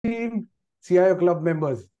CIO Club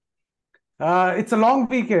members. It's a long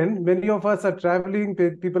weekend. Many of us are traveling,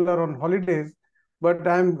 people are on holidays, but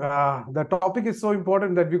the topic is so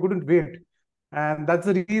important that we couldn't wait. And that's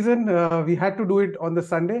the reason we had to do it on the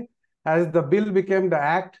Sunday, as the bill became the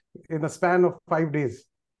act in a span of 5 days.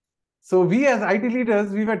 So we as IT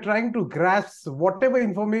leaders, we were trying to grasp whatever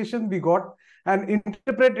information we got and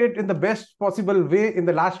interpret it in the best possible way in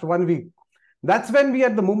the last 1 week. That's when we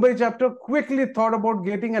at the Mumbai chapter quickly thought about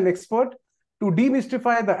getting an expert to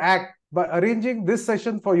demystify the act by arranging this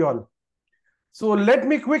session for you all. So let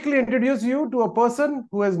me quickly introduce you to a person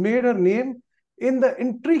who has made her name in the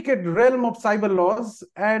intricate realm of cyber laws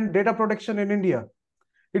and data protection in India.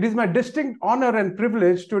 It is my distinct honor and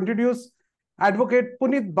privilege to introduce Advocate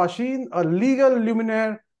Puneet Bhasin, a legal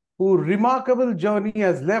luminaire whose remarkable journey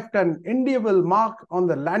has left an indelible mark on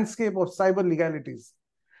the landscape of cyber legalities.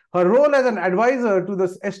 Her role as an advisor to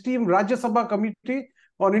the esteemed Rajya Sabha Committee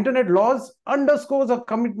on Internet Laws underscores her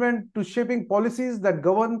commitment to shaping policies that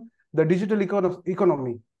govern the digital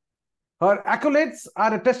economy. Her accolades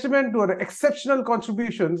are a testament to her exceptional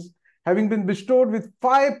contributions, having been bestowed with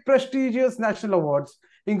 5 prestigious national awards,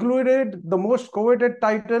 included the most coveted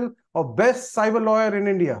title of Best Cyber Lawyer in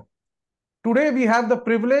India. Today, we have the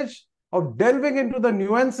privilege of delving into the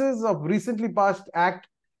nuances of recently passed Act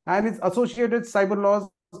and its associated cyber laws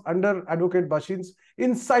under Advocate Bhasin's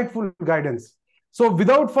insightful guidance. So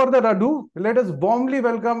without further ado, let us warmly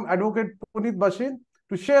welcome Advocate Puneet Bhasin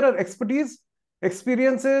to share her expertise,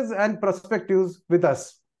 experiences, and perspectives with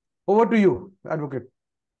us. Over to you, Advocate.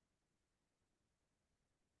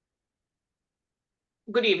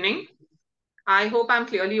 Good evening. I hope I'm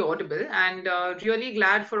clearly audible, and really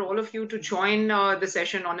glad for all of you to join the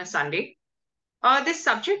session on a Sunday. This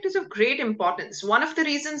subject is of great importance. One of the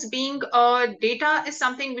reasons being data is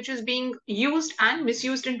something which is being used and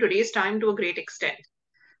misused in today's time to a great extent.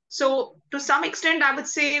 So to some extent, I would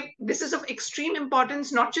say this is of extreme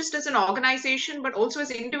importance, not just as an organization, but also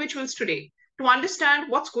as individuals today, to understand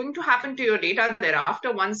what's going to happen to your data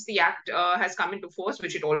thereafter once the act has come into force,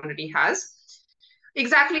 which it already has.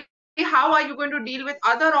 Exactly how are you going to deal with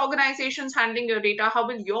other organizations handling your data? How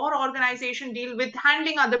will your organization deal with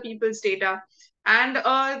handling other people's data? And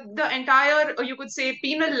the entire, you could say,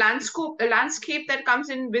 penal landscape that comes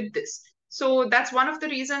in with this. So that's one of the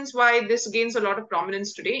reasons why this gains a lot of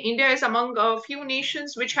prominence today. India is among a few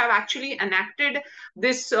nations which have actually enacted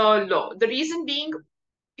this law. The reason being,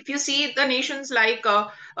 if you see the nations like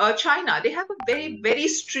China, they have a very, very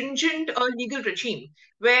stringent legal regime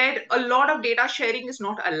where a lot of data sharing is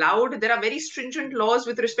not allowed. There are very stringent laws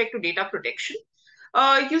with respect to data protection.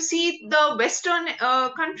 You see the Western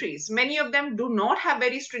countries, many of them do not have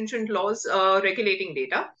very stringent laws regulating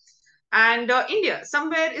data. And India,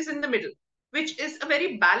 somewhere is in the middle, which is a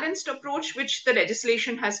very balanced approach which the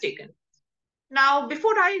legislation has taken. Now,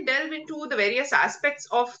 before I delve into the various aspects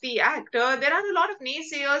of the act, there are a lot of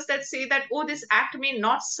naysayers that say that, oh, this act may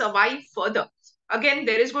not survive further. Again,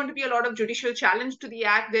 there is going to be a lot of judicial challenge to the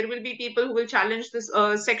act. There will be people who will challenge this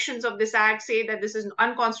sections of this act, say that this is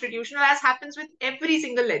unconstitutional, as happens with every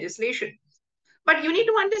single legislation. But you need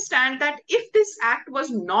to understand that if this act was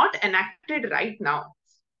not enacted right now,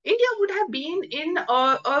 India would have been in,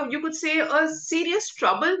 you could say, a serious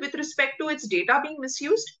trouble with respect to its data being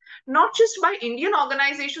misused, not just by Indian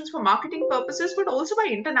organizations for marketing purposes, but also by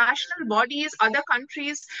international bodies, other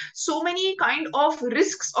countries. So many kind of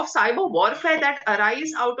risks of cyber warfare that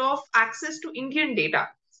arise out of access to Indian data.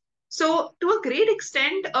 So, to a great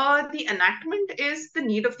extent, the enactment is the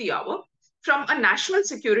need of the hour from a national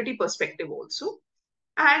security perspective also.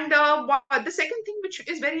 And the second thing which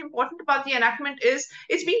is very important about the enactment is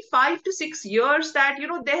it's been 5 to 6 years that,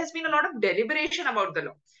 there has been a lot of deliberation about the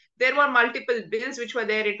law. There were multiple bills which were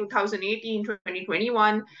there in 2018,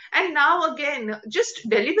 2021. And now again, just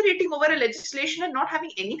deliberating over a legislation and not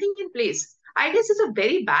having anything in place, I guess is a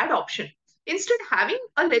very bad option. Instead, having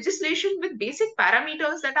a legislation with basic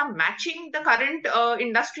parameters that are matching the current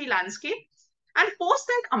industry landscape and post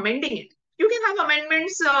that amending it. You can have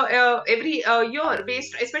amendments every year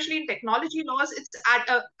based, especially in technology laws. It's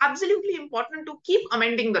absolutely important to keep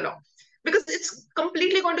amending the law because it's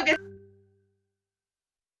completely going to get.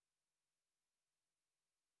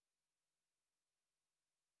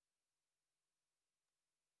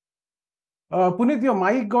 Puneet, your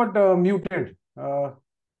mic got muted. You are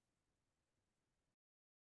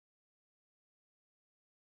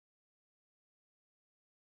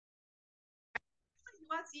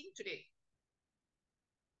seeing today.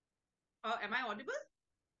 Am I audible?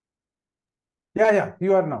 Yeah,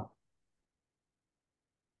 you are now.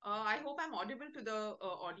 I hope I'm audible to the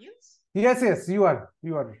audience. Yes, you are.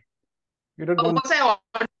 You did one. Was I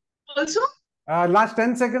audible also? Last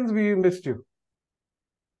 10 seconds, we missed you.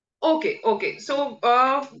 Okay. So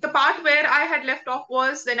the part where I had left off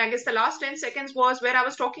was, then I guess the last 10 seconds was where I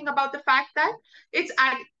was talking about the fact that it's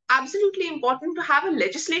absolutely important to have a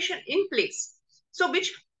legislation in place. So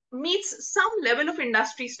which meets some level of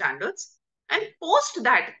industry standards. And post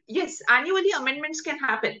that, yes, annually amendments can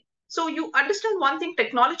happen. So you understand one thing,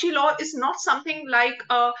 technology law is not something like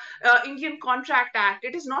Indian Contract Act.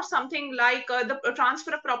 It is not something like the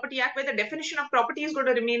Transfer of Property Act, where the definition of property is going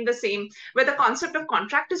to remain the same, where the concept of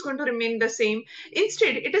contract is going to remain the same.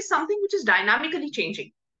 Instead, it is something which is dynamically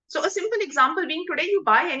changing. So a simple example being, today you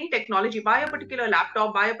buy any technology, buy a particular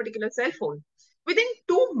laptop, buy a particular cell phone. Within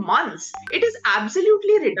 2 months, it is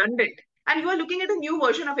absolutely redundant. And you are looking at a new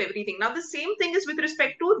version of everything. Now, the same thing is with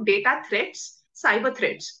respect to data threats, cyber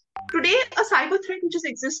threats. Today, a cyber threat which is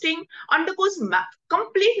existing undergoes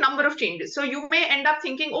complete number of changes. So you may end up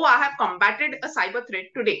thinking, oh, I have combated a cyber threat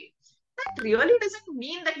today. That really doesn't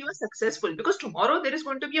mean that you are successful, because tomorrow there is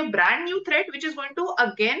going to be a brand new threat which is going to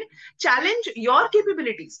again challenge your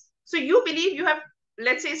capabilities. So you believe you have,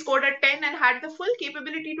 let's say, scored a 10 and had the full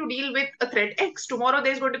capability to deal with a threat X. Tomorrow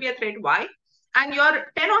there's going to be a threat Y, and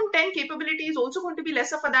your 10 on 10 capability is also going to be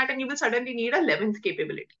lesser for that, and you will suddenly need a 11th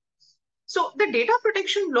capability. So the data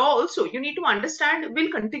protection law also, you need to understand, will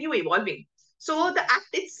continue evolving. So the act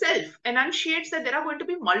itself enunciates that there are going to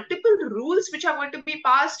be multiple rules which are going to be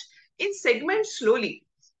passed in segments slowly.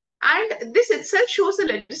 And this itself shows the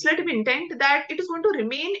legislative intent that it is going to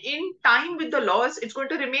remain in time with the laws. It's going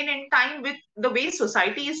to remain in time with the way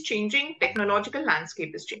society is changing, technological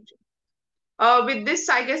landscape is changing. With this,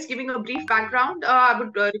 I guess, giving a brief background, I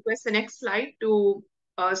would request the next slide to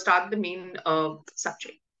start the main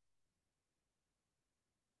subject.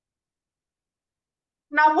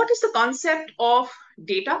 Now, what is the concept of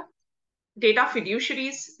data? Data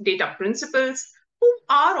fiduciaries, data principals? Who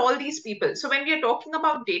are all these people? So when we are talking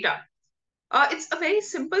about data, it's a very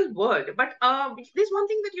simple word, but there's one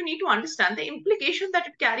thing that you need to understand. The implication that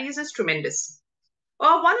it carries is tremendous.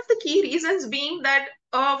 One of the key reasons being that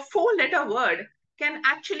a four-letter word can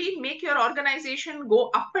actually make your organization go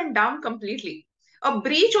up and down completely. A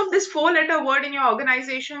breach of this four-letter word in your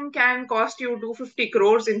organization can cost you 250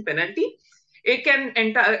 crores in penalty. It can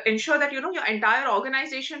ensure that your entire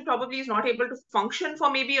organization probably is not able to function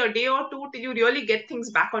for maybe a day or two till you really get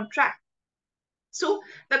things back on track. So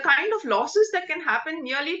the kind of losses that can happen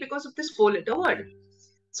merely because of this four-letter word.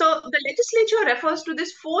 So the legislature refers to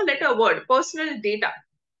this four-letter word, personal data.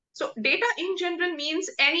 So data in general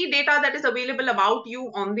means any data that is available about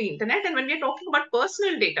you on the internet. And when we're talking about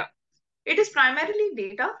personal data, it is primarily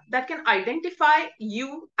data that can identify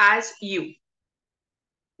you as you.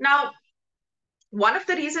 Now, one of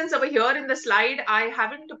the reasons over here in the slide, I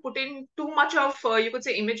haven't put in too much of, you could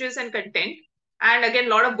say, images and content. And again, a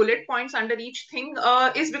lot of bullet points under each thing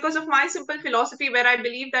is because of my simple philosophy, where I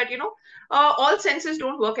believe that, all senses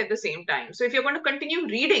don't work at the same time. So if you're going to continue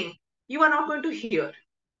reading, you are not going to hear.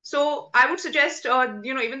 So I would suggest,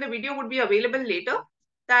 even the video would be available later,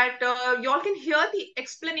 that you all can hear the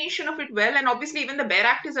explanation of it well. And obviously, even the Bare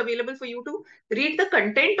Act is available for you to read the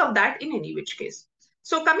content of that in any which case.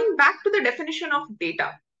 So coming back to the definition of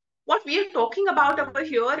data, what we are talking about over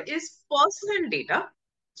here is personal data.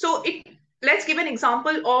 So let's give an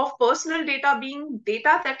example of personal data being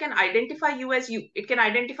data that can identify you as you. It can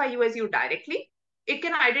identify you as you directly. It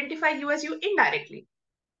can identify you as you indirectly.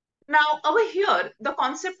 Now, over here, the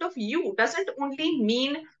concept of you doesn't only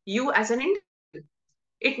mean you as an individual.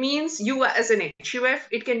 It means you as an HUF,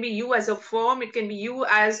 it can be you as a firm, it can be you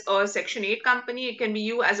as a Section 8 company, it can be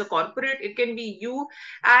you as a corporate, it can be you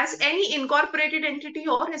as any incorporated entity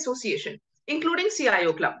or association, including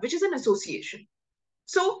CIO Klub, which is an association.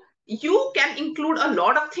 So you can include a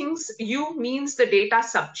lot of things. You means the data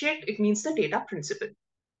subject, it means the data principal.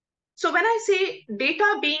 So when I say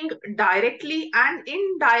data being directly and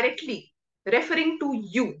indirectly referring to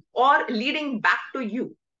you or leading back to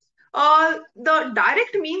you, the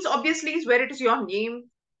direct means obviously is where it is your name,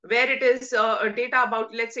 where it is data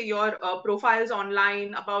about, let's say, your profiles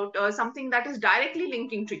online, about something that is directly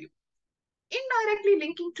linking to you. Indirectly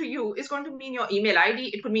linking to you is going to mean your email ID,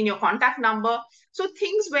 it could mean your contact number. So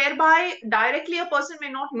things whereby directly a person may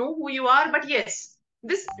not know who you are, but yes,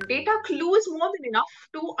 this data clue is more than enough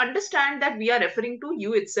to understand that we are referring to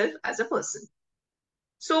you itself as a person.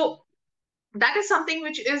 So that is something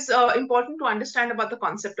which is important to understand about the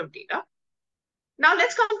concept of data. Now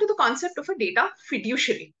let's come to the concept of a data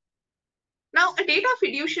fiduciary. Now, a data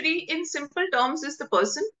fiduciary in simple terms is the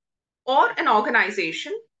person or an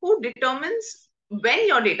organization who determines when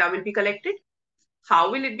your data will be collected,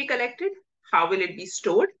 how will it be collected, how will it be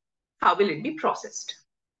stored, how will it be processed.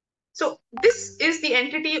 So this is the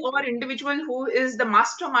entity or individual who is the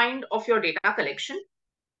mastermind of your data collection,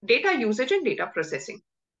 data usage, and data processing.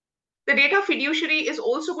 The data fiduciary is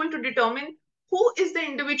also going to determine who is the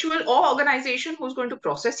individual or organization who's going to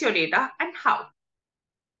process your data and how.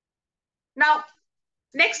 Now,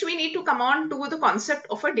 next we need to come on to the concept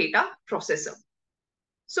of a data processor.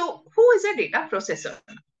 So who is a data processor?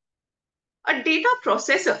 A data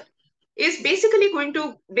processor is basically going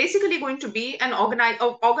to be an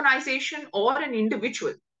organization or an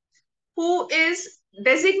individual who is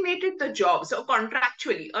designated the job. So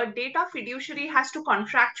contractually, a data fiduciary has to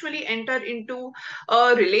contractually enter into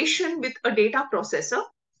a relation with a data processor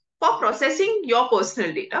for processing your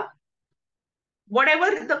personal data.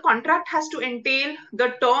 Whatever the contract has to entail,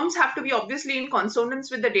 the terms have to be obviously in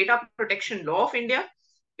consonance with the data protection law of India.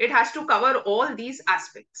 It has to cover all these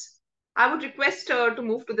aspects. I would request to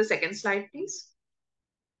move to the second slide, please.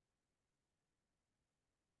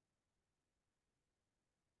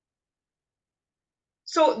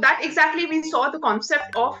 So that exactly we saw the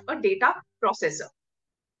concept of a data processor.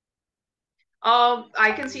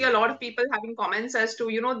 I can see a lot of people having comments as to,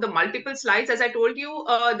 the multiple slides. As I told you,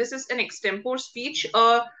 this is an extempore speech.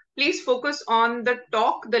 Please focus on the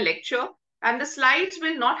talk, the lecture, and the slides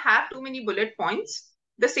will not have too many bullet points.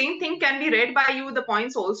 The same thing can be read by you, the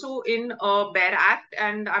points also in Bare Act,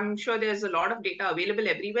 and I'm sure there's a lot of data available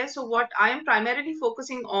everywhere. So what I am primarily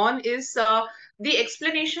focusing on is the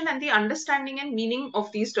explanation and the understanding and meaning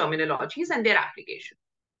of these terminologies and their application.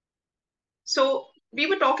 So we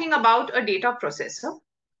were talking about a data processor.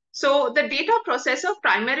 So the data processor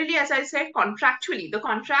primarily, as I said, contractually, the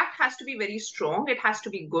contract has to be very strong. It has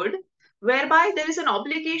to be good, whereby there is an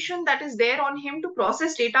obligation that is there on him to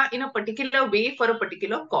process data in a particular way for a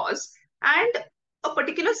particular cause and a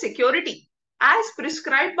particular security as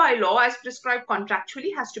prescribed by law, as prescribed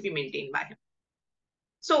contractually, has to be maintained by him.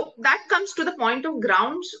 So that comes to the point of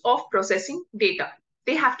grounds of processing data.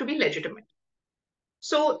 They have to be legitimate.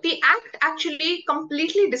 So the Act actually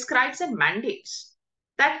completely describes and mandates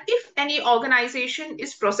that if any organization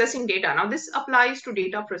is processing data, now this applies to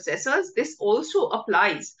data processors, this also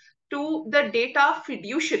applies to the data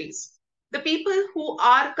fiduciaries, the people who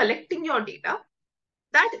are collecting your data,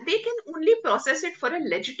 that they can only process it for a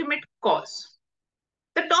legitimate cause.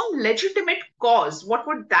 The term legitimate cause, what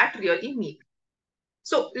would that really mean?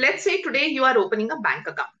 So let's say today you are opening a bank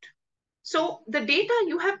account. So the data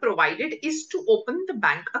you have provided is to open the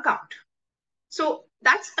bank account. So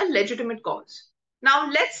that's a legitimate cause. Now,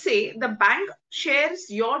 let's say the bank shares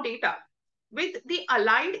your data with the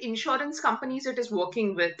allied insurance companies it is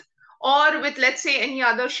working with, or with, let's say, any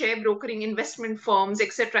other share brokering investment firms,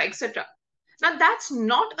 etc., etc. Now, that's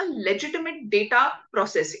not a legitimate data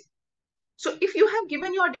processing. So if you have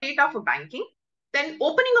given your data for banking, then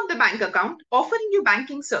opening of the bank account, offering you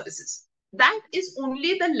banking services, that is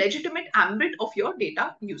only the legitimate ambit of your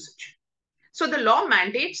data usage. So the law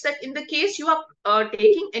mandates that in the case you are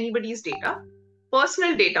taking anybody's data,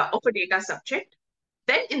 personal data of a data subject,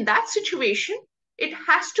 then in that situation, it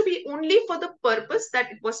has to be only for the purpose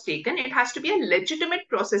that it was taken. It has to be a legitimate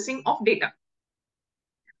processing of data.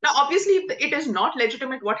 Now, obviously, if it is not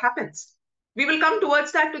legitimate, what happens? We will come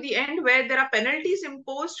towards that to the end, where there are penalties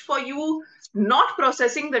imposed for you not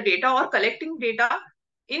processing the data or collecting data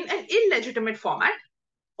in an illegitimate format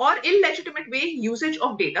or illegitimate way usage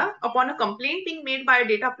of data upon a complaint being made by a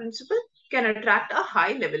data principal can attract a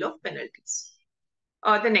high level of penalties.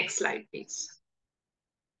 The next slide, please.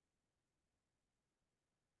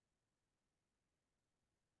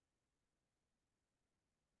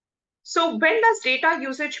 So when does data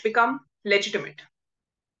usage become legitimate?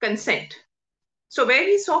 Consent. So where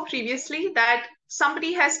we saw previously that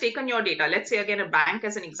somebody has taken your data, let's say again a bank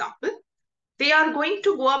as an example, they are going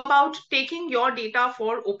to go about taking your data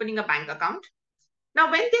for opening a bank account.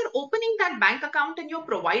 Now, when they're opening that bank account and you're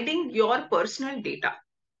providing your personal data,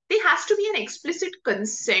 there has to be an explicit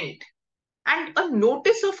consent and a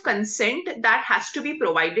notice of consent that has to be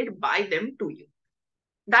provided by them to you.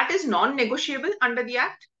 That is non-negotiable under the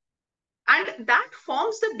Act, and that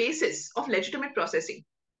forms the basis of legitimate processing.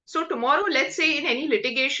 So tomorrow, let's say in any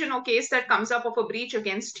litigation or case that comes up of a breach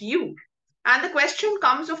against you, and the question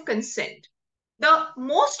comes of consent, the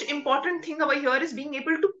most important thing over here is being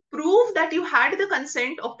able to prove that you had the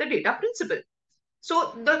consent of the data principal.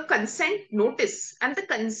 So the consent notice and the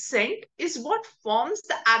consent is what forms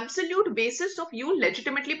the absolute basis of you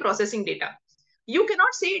legitimately processing data. You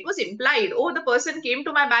cannot say it was implied, oh, the person came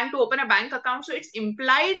to my bank to open a bank account, so it's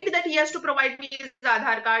implied that he has to provide me his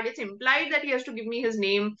Aadhaar card, it's implied that he has to give me his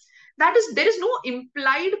name. There is no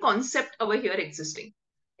implied concept over here existing.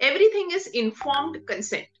 Everything is informed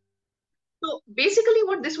consent. So basically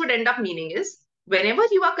what this would end up meaning is whenever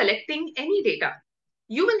you are collecting any data,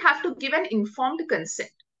 you will have to give an informed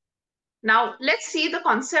consent. Now, let's see the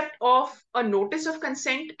concept of a notice of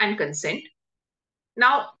consent and consent.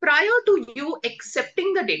 Now, prior to you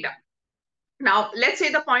accepting the data, now let's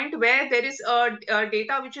say the point where there is a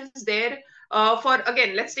data which is there for,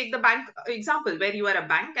 again, let's take the bank example where you are a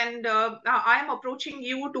bank and now I am approaching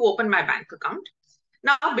you to open my bank account.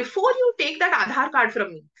 Now, before you take that Aadhaar card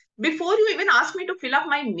from me, before you even ask me to fill up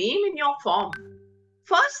my name in your form,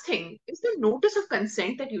 first thing is the notice of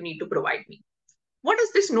consent that you need to provide me. What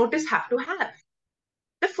does this notice have to have?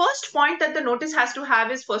 The first point that the notice has to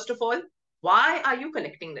have is, first of all, why are you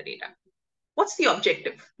collecting the data? What's the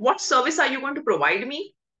objective? What service are you going to provide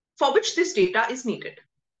me for which this data is needed?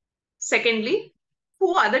 Secondly,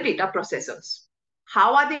 who are the data processors?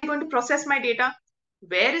 How are they going to process my data?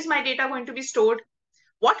 Where is my data going to be stored?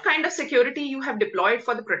 What kind of security you have deployed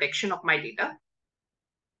for the protection of my data?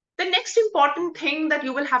 The next important thing that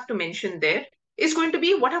you will have to mention there is going to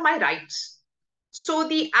be, what are my rights? So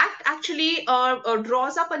the Act actually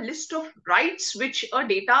draws up a list of rights which a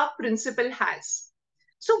data principal has.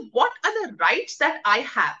 So what are the rights that I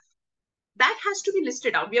have? That has to be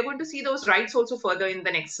listed out. We are going to see those rights also further in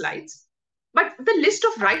the next slides. But the list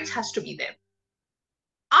of rights has to be there.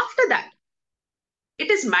 After that,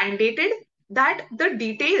 it is mandated that the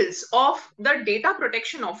details of the data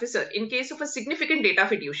protection officer in case of a significant data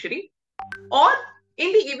fiduciary, or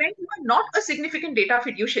in the event you are not a significant data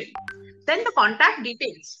fiduciary, then the contact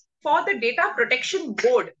details for the data protection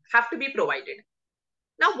board have to be provided.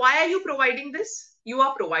 Now, why are you providing this? You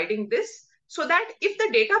are providing this so that if the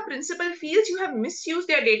data principal feels you have misused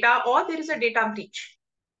their data or there is a data breach,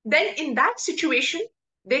 then in that situation,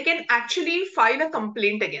 they can actually file a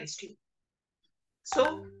complaint against you.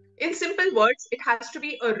 So, in simple words, it has to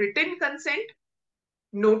be a written consent,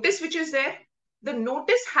 notice which is there. The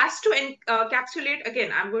notice has to encapsulate,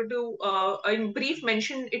 again, I'm going to, in brief,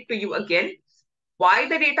 mention it to you again, why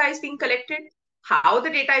the data is being collected, how the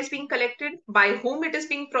data is being collected, by whom it is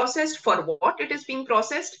being processed, for what it is being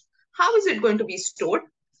processed, how is it going to be stored,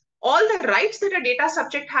 all the rights that a data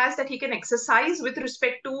subject has that he can exercise with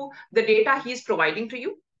respect to the data he is providing to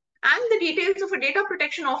you, and the details of a data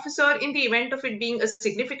protection officer in the event of it being a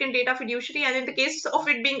significant data fiduciary, and in the case of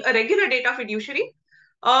it being a regular data fiduciary,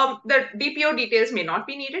 the DPO details may not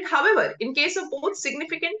be needed. However, in case of both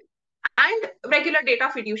significant and regular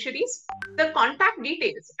data fiduciaries, the contact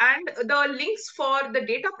details and the links for the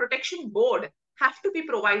data protection board have to be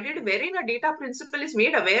provided, wherein a data principal is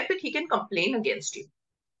made aware that he can complain against you.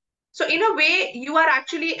 So in a way, you are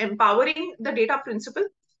actually empowering the data principal.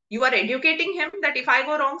 You are educating him that if I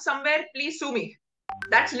go wrong somewhere, please sue me.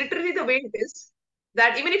 That's literally the way it is.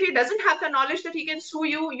 That even if he doesn't have the knowledge that he can sue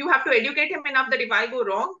you, you have to educate him enough that if I go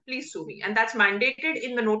wrong, please sue me. And that's mandated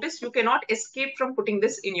in the notice. You cannot escape from putting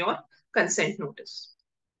this in your consent notice.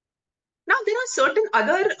 Now, there are certain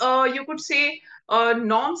other, you could say,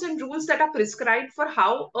 norms and rules that are prescribed for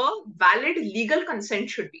how a valid legal consent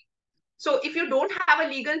should be. So if you don't have a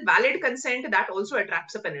legal valid consent, that also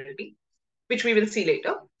attracts a penalty, which we will see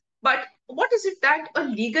later. But what is it that a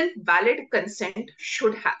legal valid consent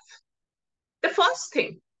should have? The first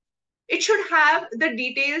thing, it should have the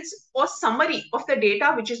details or summary of the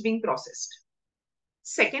data which is being processed.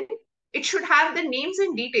 Second, it should have the names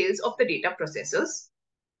and details of the data processors,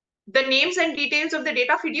 the names and details of the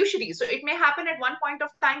data fiduciaries. So it may happen at one point of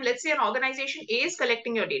time, let's say an organization A is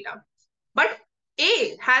collecting your data, but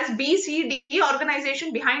A has B, C, D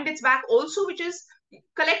organization behind its back also, which is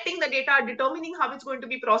collecting the data, determining how it's going to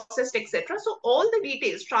be processed, etc. So all the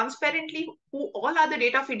details transparently, who all are the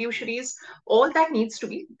data fiduciaries, all that needs to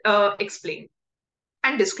be explained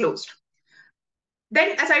and disclosed.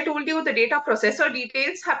 Then, as I told you, the data processor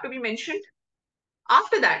details have to be mentioned.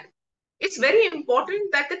 After that, it's very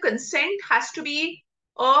important that the consent has to be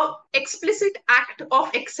an explicit act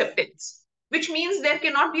of acceptance, which means there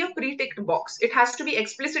cannot be a pre-ticked box. It has to be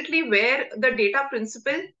explicitly where the data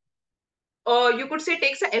principal, you could say,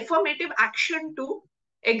 takes an affirmative action to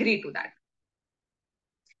agree to that.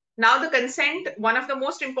 Now, the consent, one of the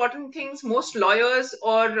most important things most lawyers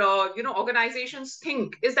or organizations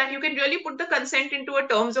think is that you can really put the consent into a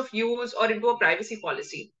terms of use or into a privacy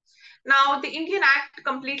policy. Now, the Indian Act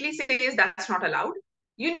completely says that's not allowed.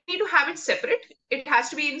 You need to have it separate. It has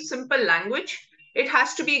to be in simple language. It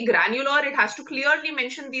has to be granular. It has to clearly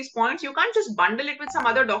mention these points. You can't just bundle it with some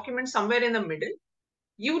other document somewhere in the middle.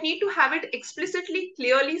 You need to have it explicitly,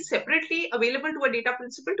 clearly, separately available to a data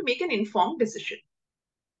principal to make an informed decision.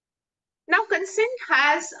 Now, consent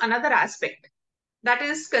has another aspect, that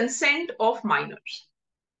is consent of minors.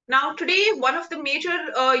 Now, today, one of the major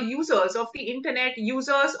users of the internet,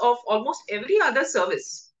 users of almost every other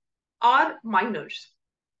service, are minors.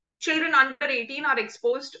 Children under 18 are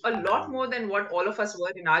exposed a lot more than what all of us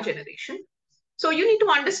were in our generation. So you need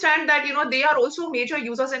to understand that, they are also major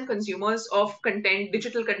users and consumers of content,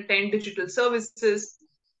 digital services.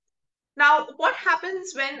 Now, what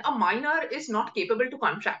happens when a minor is not capable to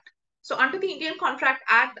contract? So under the Indian Contract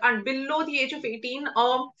Act and below the age of 18,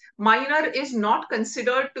 a minor is not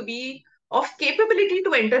considered to be of capability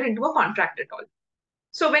to enter into a contract at all.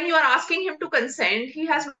 So when you are asking him to consent, he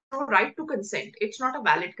has no right to consent. It's not a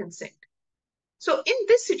valid consent. So in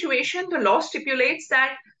this situation, the law stipulates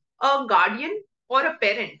that a guardian or a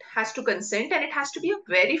parent has to consent, and it has to be a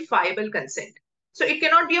verifiable consent. So it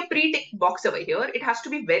cannot be a pre-tick box over here. It has to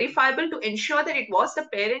be verifiable to ensure that it was the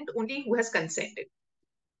parent only who has consented.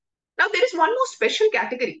 Now, there is one more special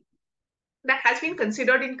category that has been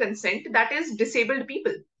considered in consent, that is disabled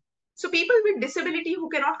people. So people with disability who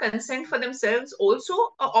cannot consent for themselves, also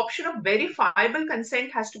an option of verifiable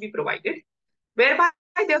consent has to be provided, whereby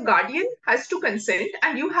their guardian has to consent,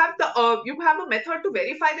 and you have a method to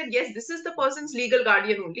verify that yes, this is the person's legal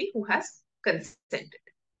guardian only who has consented.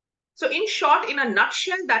 So in short, in a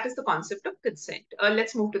nutshell, that is the concept of consent.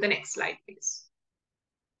 Let's move to the next slide, please.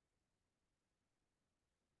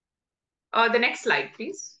 The next slide,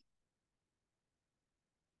 please.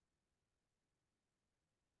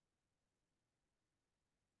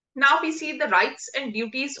 Now we see the rights and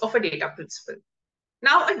duties of a data principal.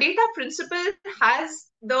 Now, a data principal has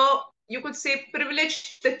you could say,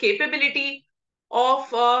 the capability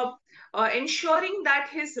of ensuring that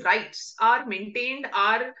his rights are maintained,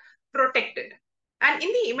 are protected. And in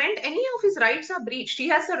the event any of his rights are breached, he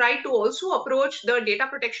has the right to also approach the Data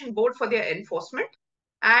Protection Board for their enforcement.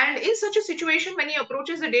 And in such a situation, when he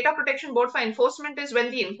approaches the Data Protection Board for enforcement is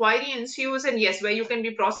when the inquiry ensues, and yes, where you can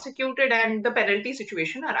be prosecuted and the penalty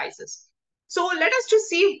situation arises. So let us just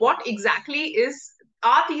see what exactly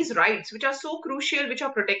are these rights which are so crucial, which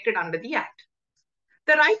are protected under the Act.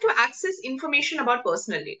 The right to access information about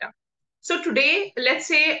personal data. So today, let's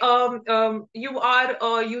say you are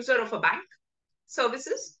a user of a bank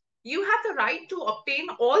services, you have the right to obtain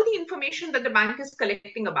all the information that the bank is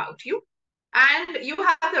collecting about you. And you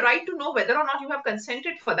have the right to know whether or not you have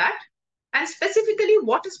consented for that, and specifically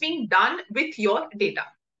what is being done with your data.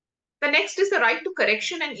 The next is the right to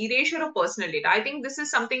correction and erasure of personal data. I think this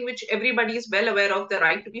is something which everybody is well aware of, the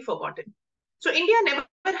right to be forgotten. So India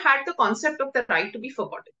never had the concept of the right to be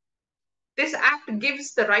forgotten. This act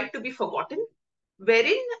gives the right to be forgotten,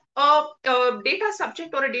 wherein a data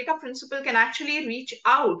subject or a data principal can actually reach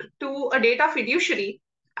out to a data fiduciary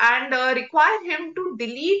and require him to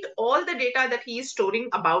delete all the data that he is storing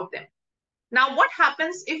about them. Now, what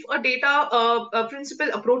happens if a principal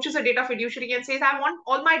approaches a data fiduciary and says, I want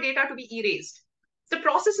all my data to be erased? The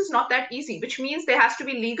process is not that easy, which means there has to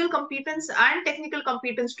be legal competence and technical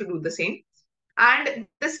competence to do the same. And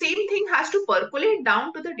the same thing has to percolate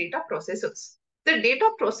down to the data processors. The data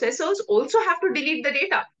processors also have to delete the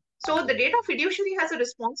data. So the data fiduciary has a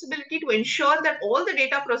responsibility to ensure that all the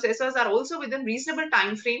data processors are also within reasonable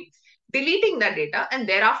time frame deleting that data, and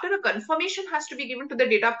thereafter a confirmation has to be given to the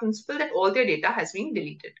data principal that all their data has been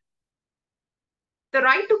deleted. The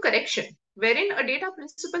right to correction, wherein a data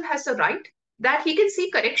principal has the right that he can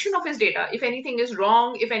seek correction of his data. If anything is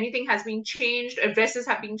wrong, if anything has been changed, addresses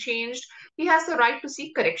have been changed, he has the right to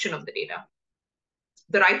seek correction of the data.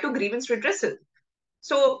 The right to grievance redressal.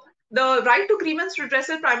 So the right to grievance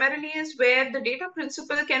redressal primarily is where the data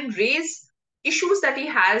principal can raise issues that he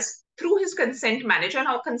has through his consent manager.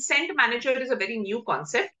 Now, consent manager is a very new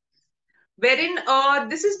concept, wherein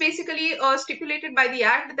this is basically stipulated by the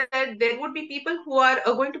Act that there would be people who are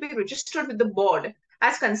going to be registered with the board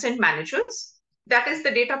as consent managers. That is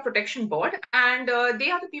the Data Protection Board, and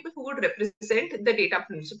they are the people who would represent the data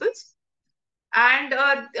principals. And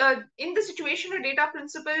in the situation, a data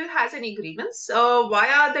principal has any grievance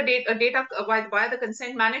via the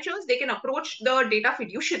consent managers, they can approach the data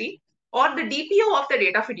fiduciary or the DPO of the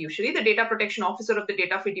data fiduciary, the data protection officer of the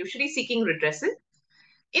data fiduciary, seeking redressal.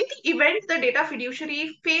 In the event the data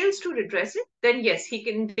fiduciary fails to redress it, then yes, they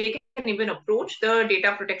can even approach the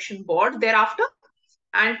data protection board thereafter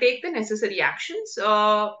and take the necessary actions,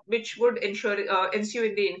 which would ensue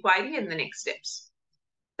in the inquiry and the next steps.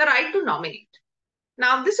 The right to nominate.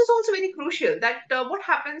 Now, this is also very crucial, that what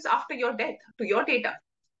happens after your death to your data.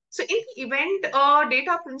 So in the event a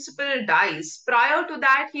data principal dies, prior to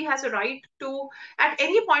that, he has a right to, at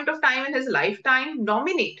any point of time in his lifetime,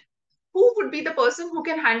 nominate who would be the person who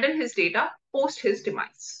can handle his data post his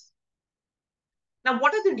demise. Now,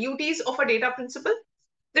 what are the duties of a data principal?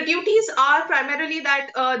 The duties are primarily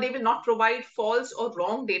that they will not provide false or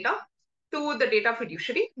wrong data to the data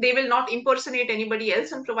fiduciary. They will not impersonate anybody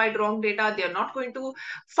else and provide wrong data. They are not going to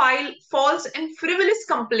file false and frivolous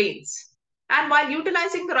complaints. And while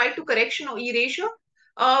utilizing the right to correction or erasure,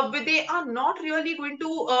 they are not really going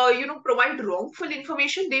to provide wrongful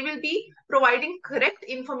information. They will be providing correct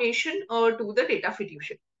information to the data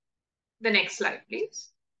fiduciary. The next slide, please.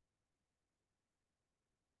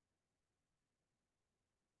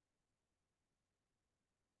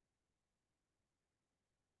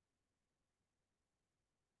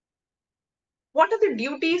 What are the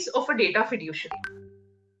duties of a data fiduciary?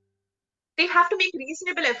 They have to make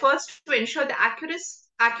reasonable efforts to ensure the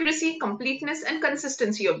accuracy, completeness, and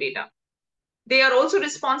consistency of data. They are also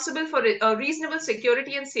responsible for reasonable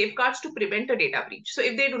security and safeguards to prevent a data breach. So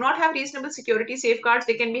if they do not have reasonable security safeguards,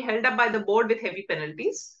 they can be held up by the board with heavy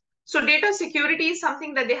penalties. So data security is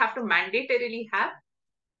something that they have to mandatorily have.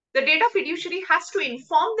 The data fiduciary has to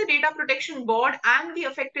inform the data protection board and the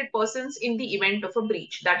affected persons in the event of a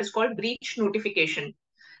breach. That is called breach notification.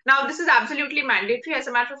 Now, this is absolutely mandatory. As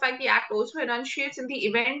a matter of fact, the Act also enunciates in the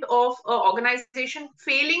event of an organization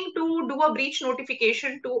failing to do a breach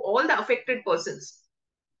notification to all the affected persons.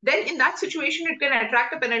 Then in that situation, it can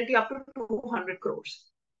attract a penalty up to 200 crores.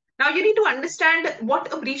 Now, you need to understand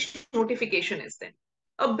what a breach notification is then.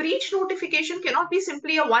 A breach notification cannot be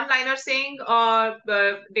simply a one-liner saying,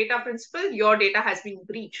 data principal, your data has been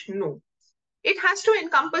breached. No. It has to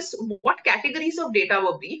encompass what categories of data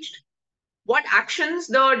were breached, what actions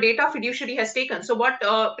the data fiduciary has taken. So what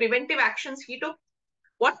preventive actions he took,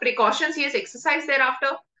 what precautions he has exercised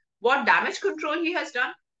thereafter, what damage control he has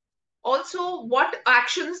done, also what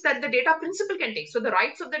actions that the data principal can take. So the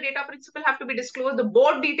rights of the data principal have to be disclosed. The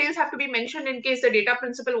board details have to be mentioned in case the data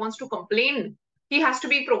principal wants to complain. He has to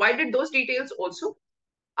be provided those details also.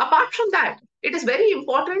 Apart from that, it is very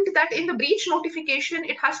important that in the breach notification,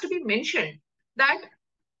 it has to be mentioned that,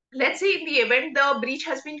 let's say in the event the breach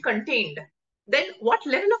has been contained, then what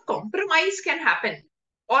level of compromise can happen,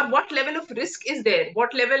 or what level of risk is there,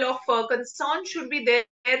 what level of concern should be there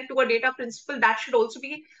to a data principal. That should also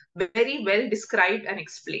be very well described and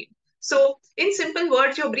explained. So in simple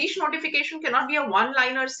words, your breach notification cannot be a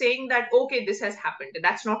one-liner saying that, okay, this has happened.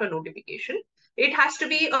 That's not a notification. It has to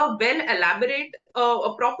be a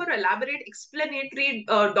a proper elaborate explanatory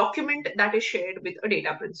document that is shared with a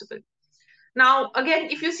data principal. Now, again,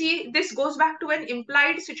 if you see, this goes back to an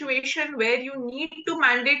implied situation where you need to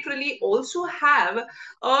mandatorily also have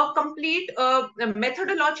a complete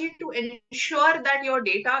methodology to ensure that your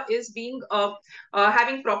data is being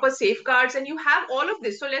having proper safeguards, and you have all of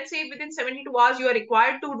this. So let's say within 72 hours, you are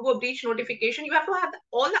required to do a breach notification. You have to have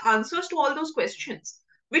all the answers to all those questions,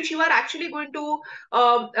 which you are actually going to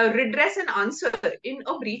redress and answer in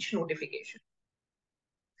a breach notification.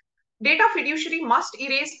 Data fiduciary must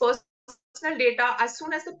erase personal data as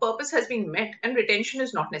soon as the purpose has been met and retention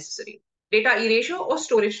is not necessary. Data erasure or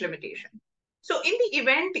storage limitation. So in the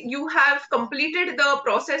event you have completed the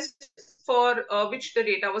process for which the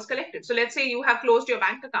data was collected. So let's say you have closed your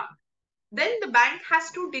bank account. Then the bank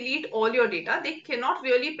has to delete all your data. They cannot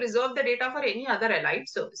really preserve the data for any other allied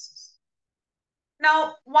services.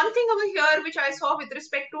 Now, one thing over here, which I saw with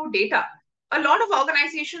respect to data, a lot of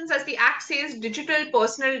organizations, as the Act says, digital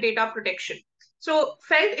personal data protection. So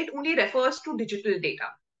felt it only refers to digital data.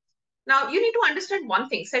 Now, you need to understand one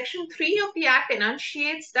thing. Section 3 of the Act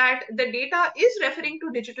enunciates that the data is referring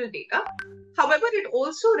to digital data. However, it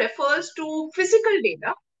also refers to physical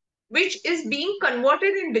data, which is being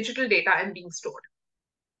converted in digital data and being stored.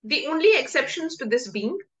 The only exceptions to this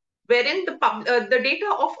being wherein the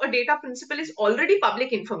data of a data principal is already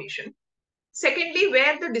public information. Secondly,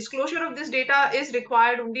 where the disclosure of this data is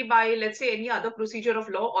required only by, let's say, any other procedure of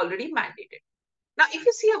law already mandated. Now, if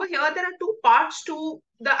you see over here, there are two parts to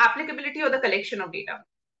the applicability or the collection of data.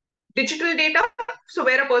 Digital data, so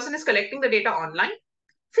where a person is collecting the data online.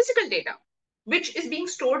 Physical data, which is being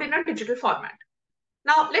stored in a digital format.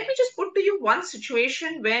 Now, let me just put to you one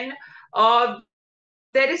situation when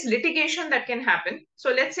there is litigation that can happen. So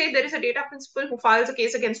let's say there is a data principal who files a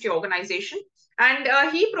case against your organization, and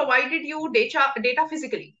he provided you data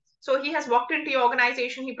physically. So he has walked into your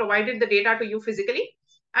organization, he provided the data to you physically,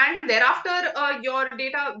 and thereafter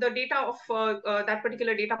the data of that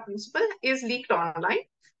particular data principal is leaked online,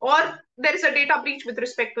 or there is a data breach with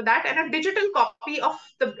respect to that, and a digital copy of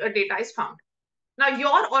the data is found. Now,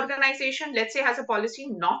 your organization, let's say, has a policy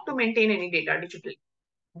not to maintain any data digitally,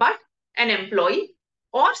 but an employee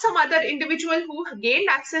or some other individual who gained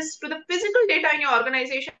access to the physical data in your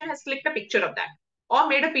organization has clicked a picture of that or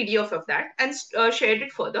made a PDF of that and shared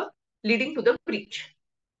it further, leading to the breach.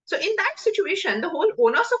 So in that situation, the whole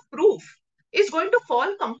onus of proof is going to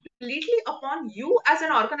fall completely upon you as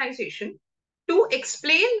an organization to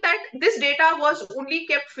explain that this data was only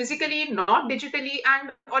kept physically, not digitally.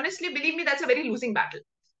 And honestly, believe me, that's a very losing battle.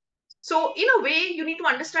 So in a way, you need to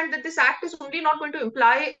understand that this act is only not going to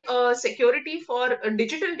imply security for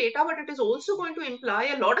digital data, but it is also going to imply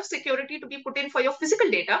a lot of security to be put in for your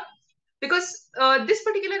physical data. Because this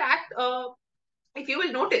particular act, if you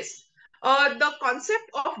will notice, the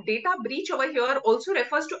concept of data breach over here also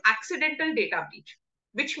refers to accidental data breach,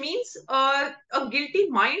 which means a guilty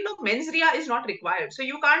mind of mens rea is not required. So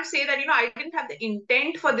you can't say that, I didn't have the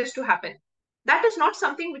intent for this to happen. That is not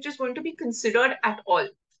something which is going to be considered at all.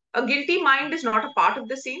 A guilty mind is not a part of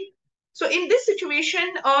the same. So in this situation,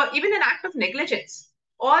 even an act of negligence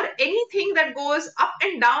or anything that goes up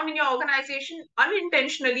and down in your organization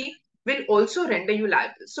unintentionally will also render you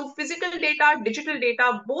liable. So physical data, digital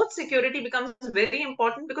data, both security becomes very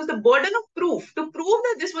important, because the burden of proof to prove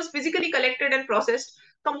that this was physically collected and processed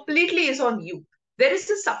completely is on you. There is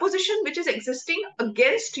a supposition which is existing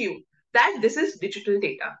against you that this is digital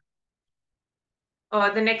data.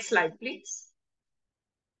 The next slide, please.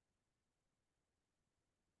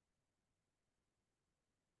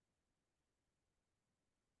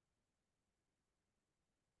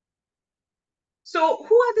 So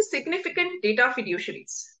who are the significant data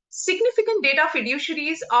fiduciaries? Significant data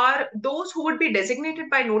fiduciaries are those who would be designated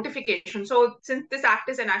by notification. So since this act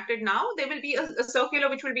is enacted now, there will be a circular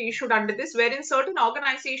which will be issued under this, wherein certain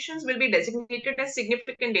organizations will be designated as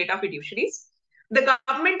significant data fiduciaries. The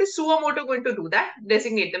government is suo motu going to do that,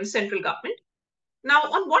 designate them, central government. Now,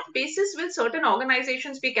 on what basis will certain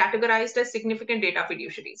organizations be categorized as significant data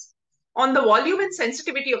fiduciaries? On the volume and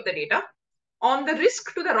sensitivity of the data, on the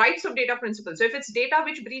risk to the rights of data principles. So if it's data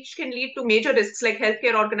which breach can lead to major risks like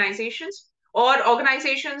healthcare organizations or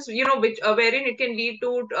organizations, which wherein it can lead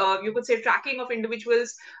to, you could say, tracking of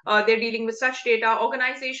individuals, they're dealing with such data.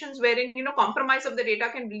 Organizations wherein, compromise of the data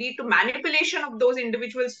can lead to manipulation of those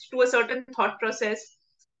individuals to a certain thought process,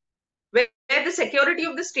 where the security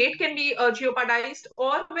of the state can be jeopardized,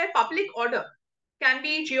 or where public order can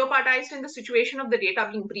be jeopardized in the situation of the data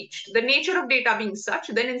being breached. The nature of data being such,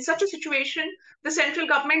 then in such a situation, the central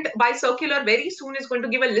government by circular very soon is going to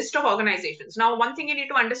give a list of organizations. Now, one thing you need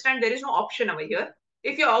to understand, there is no option over here.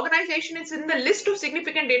 If your organization is in the list of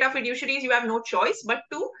significant data fiduciaries, you have no choice but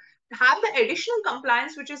to have the additional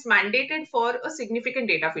compliance which is mandated for a significant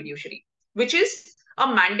data fiduciary, which is a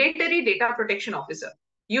mandatory data protection officer.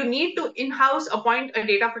 You need to in-house appoint a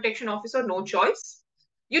data protection officer, no choice.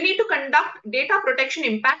 You need to conduct data protection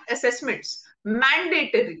impact assessments,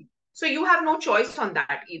 mandatory. So you have no choice on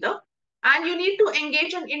that either. And you need to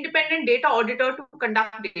engage an independent data auditor to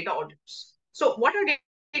conduct data audits. So what are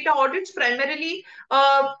data audits? Primarily,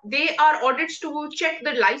 they are audits to check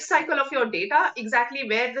the life cycle of your data, exactly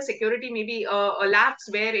where the security may be lapse,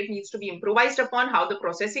 where it needs to be improvised upon, how the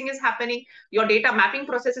processing is happening, your data mapping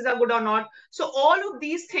processes are good or not. So all of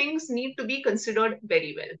these things need to be considered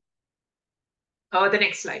very well. The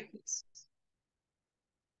next slide, please.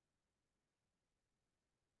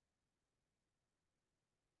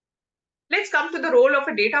 Let's come to the role of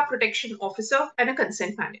a data protection officer and a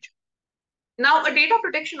consent manager. Now, a data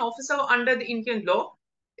protection officer under the Indian law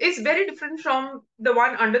is very different from the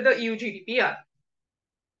one under the EU GDPR.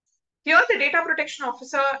 Here, the data protection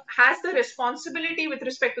officer has the responsibility with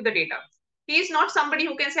respect to the data. He is not somebody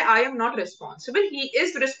who can say, I am not responsible. He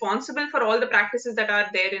is responsible for all the practices that are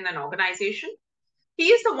there in an organization. He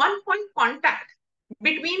is the one point contact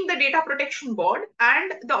between the data protection board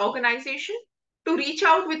and the organization to reach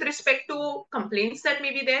out with respect to complaints that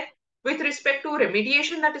may be there, with respect to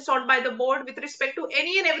remediation that is sought by the board, with respect to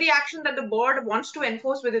any and every action that the board wants to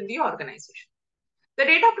enforce within the organization. The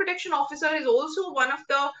data protection officer is also one of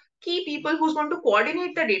the key people who's going to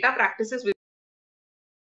coordinate the data practices with.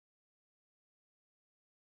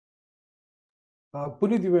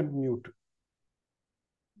 Puneet, you went mute.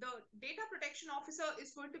 The data protection officer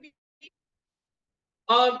is going to be,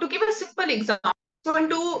 to give a simple example, going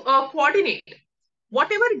to coordinate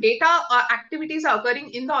whatever data activities are occurring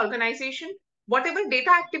in the organization, whatever data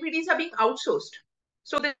activities are being outsourced.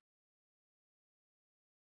 So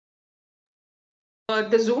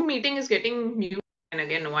the Zoom meeting is getting muted, and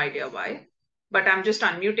again, no idea why, but I'm just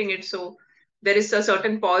unmuting it. So there is a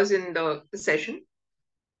certain pause in the session.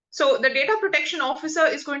 So the data protection officer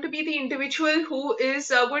is going to be the individual who is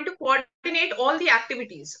going to coordinate all the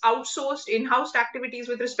activities, outsourced, in-house activities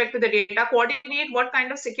with respect to the data, coordinate what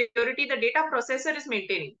kind of security the data processor is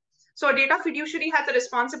maintaining. So a data fiduciary has a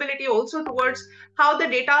responsibility also towards how the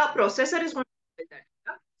data processor is going to do that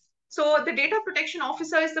data. So the data protection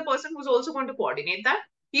officer is the person who's also going to coordinate that.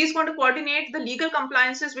 He's going to coordinate the legal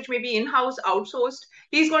compliances, which may be in-house outsourced.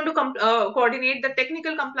 He's going to coordinate the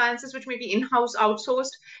technical compliances, which may be in-house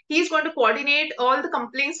outsourced. He's going to coordinate all the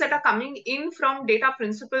complaints that are coming in from data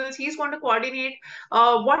principals. He's going to coordinate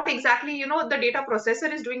what exactly, the data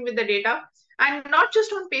processor is doing with the data. And not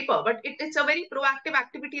just on paper, but it's a very proactive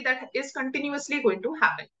activity that is continuously going to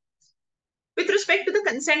happen. With respect to the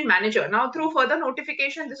consent manager, now through further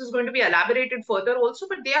notification, this is going to be elaborated further also,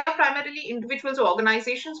 but they are primarily individuals or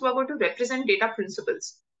organizations who are going to represent data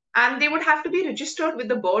principals. And they would have to be registered with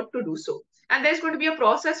the board to do so. And there's going to be a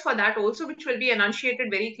process for that also, which will be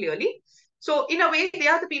enunciated very clearly. So in a way, they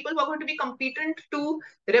are the people who are going to be competent to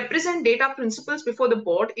represent data principals before the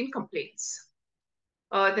board in complaints.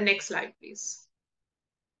 The next slide, please.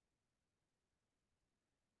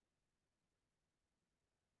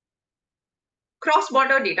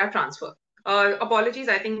 Cross-border data transfer. Apologies,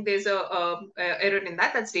 I think there's a error in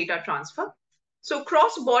that. That's data transfer. So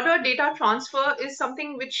cross-border data transfer is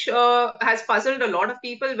something which has puzzled a lot of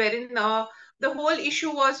people, wherein the whole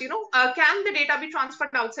issue was, can the data be transferred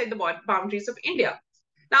outside the boundaries of India?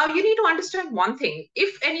 Now, you need to understand one thing.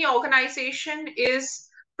 If any organization is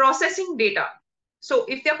processing data, so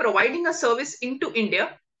if they're providing a service into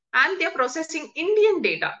India and they're processing Indian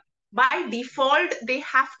data, by default, they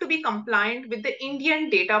have to be compliant with the Indian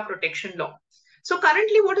data protection law. So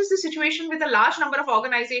currently, what is the situation with a large number of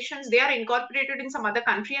organizations? They are incorporated in some other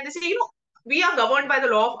country and they say, we are governed by the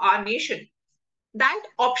law of our nation. That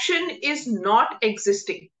option is not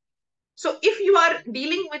existing. So if you are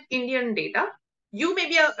dealing with Indian data, you may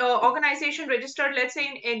be an organization registered, let's say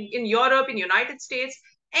in Europe, in United States,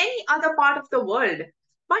 any other part of the world,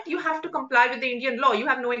 but you have to comply with the Indian law. You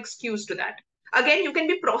have no excuse to that. Again, you can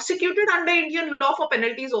be prosecuted under Indian law for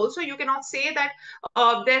penalties also. You cannot say that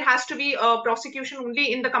there has to be a prosecution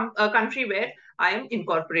only in the country where I am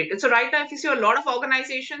incorporated. So right now, if you see a lot of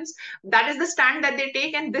organizations, that is the stand that they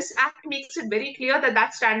take, and this act makes it very clear that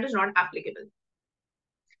that stand is not applicable.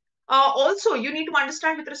 Also, you need to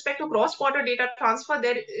understand with respect to cross-border data transfer,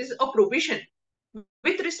 there is a provision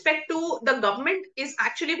with respect to the government is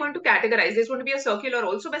actually going to categorize. There's going to be a circular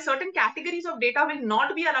also where certain categories of data will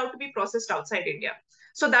not be allowed to be processed outside India.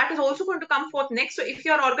 So that is also going to come forth next. So if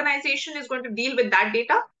your organization is going to deal with that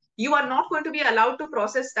data, you are not going to be allowed to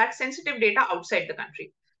process that sensitive data outside the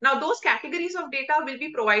country. Now, those categories of data will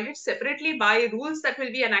be provided separately by rules that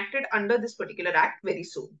will be enacted under this particular act very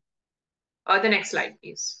soon. The next slide,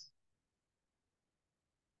 please.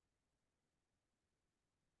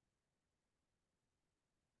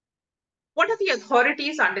 What are the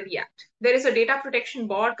authorities under the Act? There is a data protection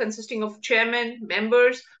board consisting of chairmen,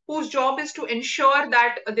 members, whose job is to ensure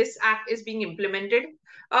that this Act is being implemented.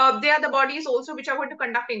 They are the bodies also which are going to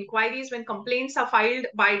conduct inquiries when complaints are filed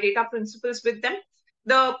by data principals with them.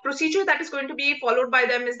 The procedure that is going to be followed by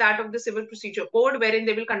them is that of the Civil Procedure Code, wherein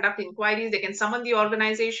they will conduct inquiries, they can summon the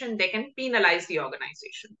organization, they can penalize the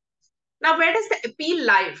organization. Now, where does the appeal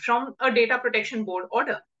lie from a data protection board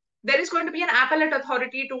order? There is going to be an appellate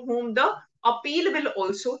authority to whom the appeal will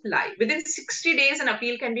also lie. Within 60 days, an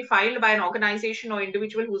appeal can be filed by an organization or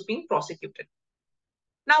individual who's being prosecuted.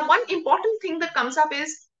 Now, one important thing that comes up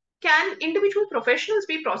is, can individual professionals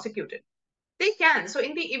be prosecuted? They can. So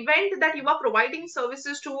in the event that you are providing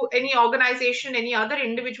services to any organization, any other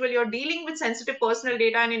individual, you're dealing with sensitive personal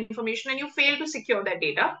data and information, and you fail to secure that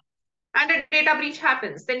data, and a data breach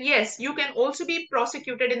happens, then yes, you can also be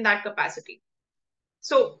prosecuted in that capacity.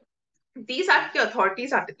 So these are the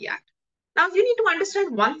authorities under the Act. Now, you need to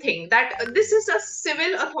understand one thing, that this is a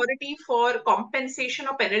civil authority for compensation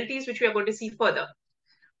or penalties, which we are going to see further.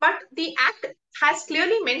 But the Act has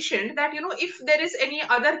clearly mentioned that, if there is any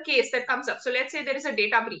other case that comes up, so let's say there is a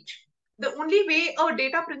data breach, the only way a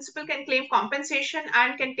data principal can claim compensation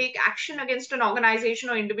and can take action against an organization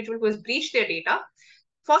or individual who has breached their data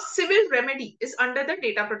for civil remedy is under the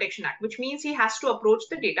Data Protection Act, which means he has to approach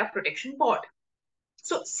the Data Protection Board.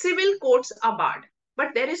 So civil courts are barred,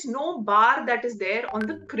 but there is no bar that is there on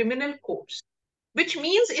the criminal courts, which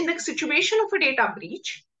means in the situation of a data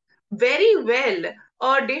breach, very well,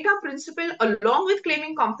 a data principal, along with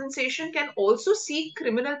claiming compensation, can also seek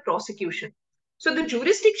criminal prosecution. So the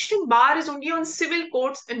jurisdiction bar is only on civil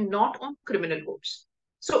courts and not on criminal courts.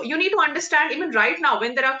 So you need to understand, even right now,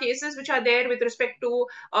 when there are cases which are there with respect to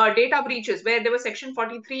data breaches, where there was Section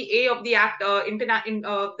 43A of the Act,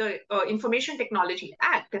 the Information Technology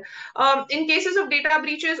Act. In cases of data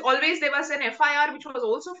breaches, always there was an FIR which was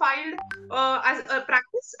also filed as a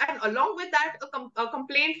practice, and along with that, a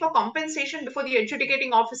complaint for compensation before the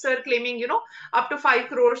adjudicating officer, claiming, up to 5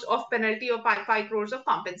 crores of penalty or 5 crores of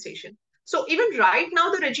compensation. So even right now,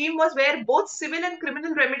 the regime was where both civil and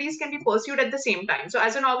criminal remedies can be pursued at the same time. So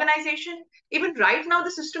as an organization, even right now,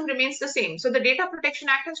 the system remains the same. So the Data Protection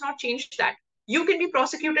Act has not changed that. You can be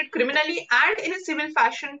prosecuted criminally and in a civil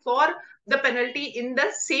fashion for the penalty in the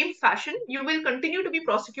same fashion. You will continue to be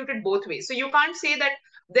prosecuted both ways. So you can't say that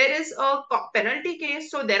there is a penalty case,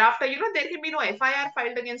 so thereafter, there can be no FIR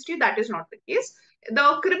filed against you. That is not the case.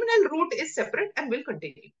 The criminal route is separate and will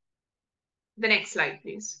continue. The next slide,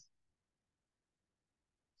 please.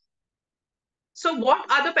 So what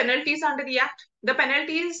are the penalties under the Act? The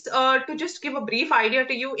penalties, to just give a brief idea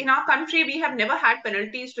to you, in our country, we have never had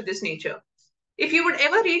penalties to this nature. If you would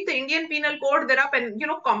ever read the Indian Penal Code, there are,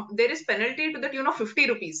 there is penalty to the tune of 50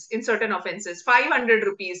 rupees in certain offences, 500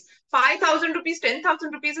 rupees, 5,000 rupees,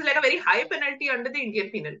 10,000 rupees is like a very high penalty under the Indian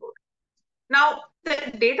Penal Code. Now, the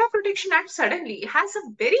Data Protection Act suddenly has a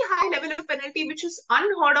very high level of penalty, which is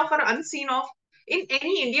unheard of or unseen of in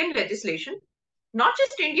any Indian legislation. Not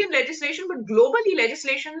just Indian legislation, but globally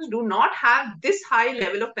legislations do not have this high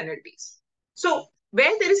level of penalties. So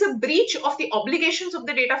where there is a breach of the obligations of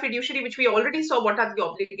the data fiduciary, which we already saw what are the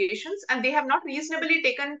obligations, and they have not reasonably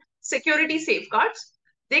taken security safeguards,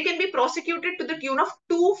 they can be prosecuted to the tune of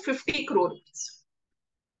 250 crore rupees.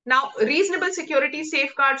 Now, reasonable security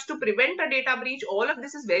safeguards to prevent a data breach, all of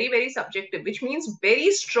this is very, very subjective, which means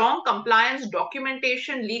very strong compliance,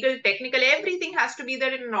 documentation, legal, technical, everything has to be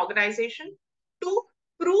there in an organization to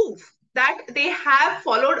prove that they have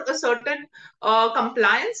followed a certain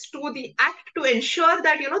compliance to the act to ensure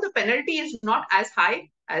that, the penalty is not as high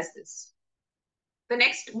as this. The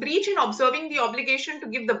next, breach in observing the obligation to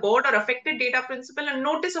give the board or affected data principal a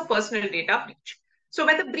notice of personal data breach. So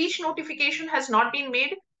where the breach notification has not been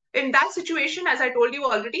made, in that situation, as I told you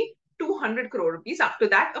already, 200 crore rupees. Up to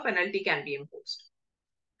that, a penalty can be imposed.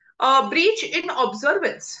 Breach in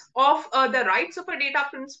observance of the rights of a data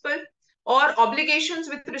principal or obligations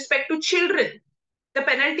with respect to children, the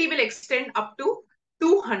penalty will extend up to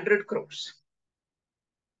 200 crores.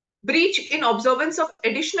 Breach in observance of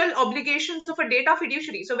additional obligations of a data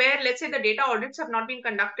fiduciary. So where, let's say, the data audits have not been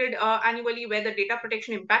conducted annually, where the data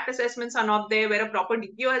protection impact assessments are not there, where a proper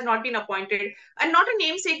DPO has not been appointed, and not a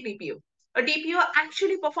namesake DPO. A DPO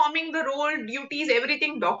actually performing the role, duties,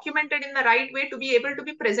 everything documented in the right way to be able to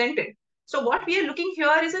be presented. So what we are looking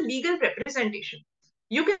here is a legal representation.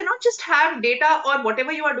 You cannot just have data or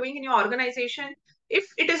whatever you are doing in your organization if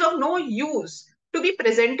it is of no use to be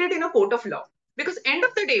presented in a court of law. Because end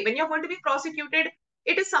of the day, when you're going to be prosecuted,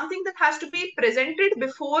 it is something that has to be presented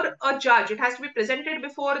before a judge. It has to be presented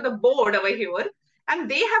before the board over here.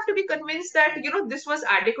 And they have to be convinced that, this was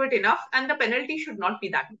adequate enough and the penalty should not be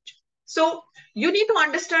that much. So you need to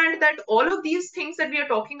understand that all of these things that we are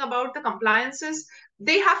talking about, the compliances,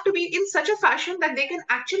 they have to be in such a fashion that they can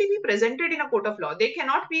actually be presented in a court of law. They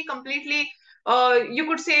cannot be completely you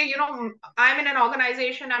could say, I'm in an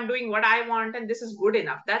organization, I'm doing what I want, and this is good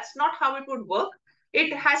enough. That's not how it would work.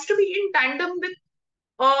 It has to be in tandem with,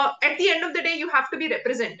 at the end of the day, you have to be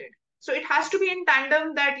represented. So it has to be in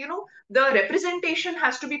tandem that, the representation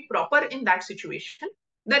has to be proper in that situation.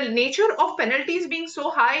 The nature of penalties being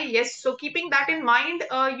so high, yes. So keeping that in mind,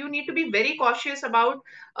 you need to be very cautious about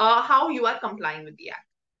how you are complying with the act.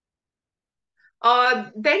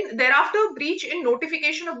 Then thereafter, breach in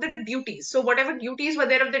notification of the duties. So whatever duties were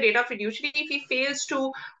there of the data fiduciary, if he fails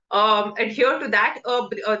to adhere to that,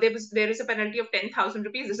 there is a penalty of 10,000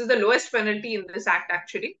 rupees. This is the lowest penalty in this act,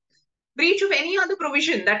 actually. Breach of any other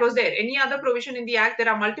provision that was there, any other provision in the act, there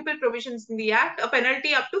are multiple provisions in the act, a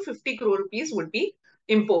penalty up to 50 crore rupees would be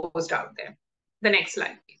imposed out there. The next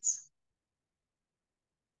slide, please.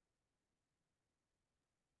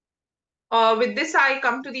 With this, I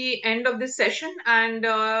come to the end of this session, and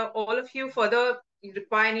all of you further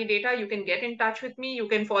require any data, you can get in touch with me. You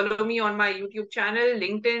can follow me on my YouTube channel,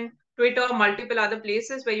 LinkedIn, Twitter, multiple other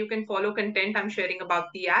places where you can follow content I'm sharing about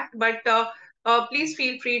the act. But please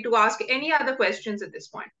feel free to ask any other questions at this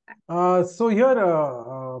point. So here,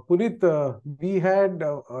 Puneet, we had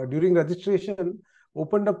during registration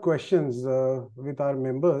opened up questions with our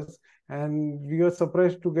members, and we were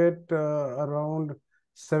surprised to get around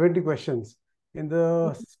 70 questions. In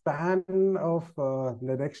the span of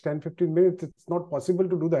the next 10-15 minutes, it's not possible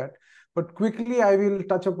to do that. But quickly, I will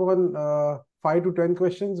touch upon 5 to 10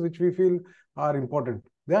 questions which we feel are important.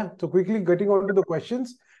 Yeah. So quickly getting on to the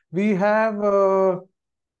questions, we have a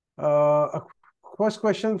first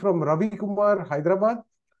question from Ravi Kumar, Hyderabad.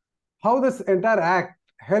 How this entire act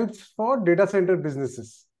helps for data center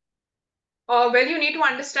businesses? Well, you need to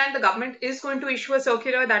understand the government is going to issue a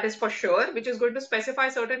circular, that is for sure, which is going to specify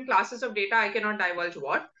certain classes of data. I cannot divulge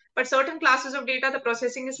what, but certain classes of data, the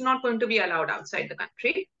processing is not going to be allowed outside the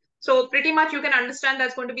country. So pretty much you can understand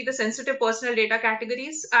that's going to be the sensitive personal data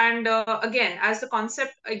categories. And again, as the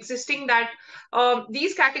concept existing that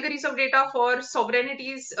these categories of data for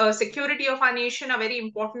sovereignties, security of our nation are very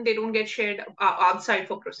important. They don't get shared outside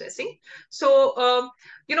for processing. So,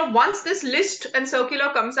 once this list and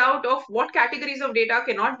circular comes out of what categories of data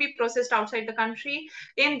cannot be processed outside the country,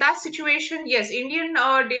 in that situation, yes, Indian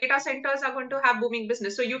data centers are going to have booming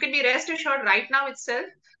business. So you can be rest assured right now itself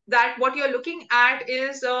that what you're looking at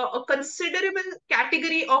is a considerable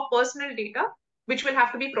category of personal data which will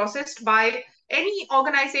have to be processed by any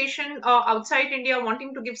organization outside India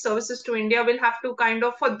wanting to give services to India will have to kind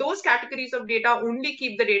of, for those categories of data, only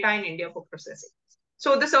keep the data in India for processing.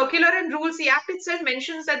 So the circular and rules, the act itself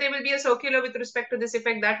mentions that there will be a circular with respect to this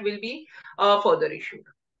effect that will be further issued.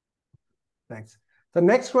 Thanks. The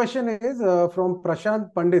next question is from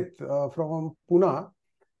Prashant Pandit from Pune.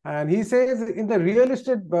 And he says, in the real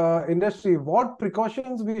estate industry, what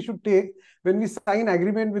precautions we should take when we sign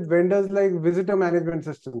agreement with vendors like visitor management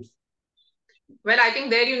systems? Well, I think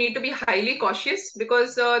there you need to be highly cautious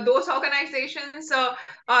because those organizations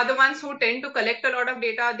are the ones who tend to collect a lot of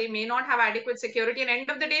data. They may not have adequate security. And end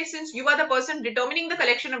of the day, since you are the person determining the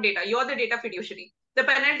collection of data, you are the data fiduciary. The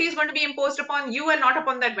penalty is going to be imposed upon you and not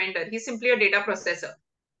upon that vendor. He's simply a data processor.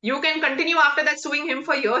 You can continue after that suing him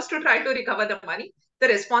for years to try to recover the money. The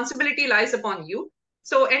responsibility lies upon you.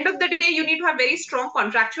 So end of the day, you need to have very strong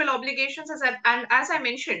contractual obligations. And as I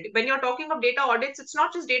mentioned, when you're talking of data audits, it's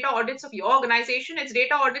not just data audits of your organization, it's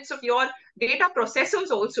data audits of your data processors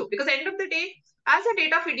also. Because end of the day, as a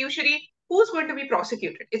data fiduciary, who's going to be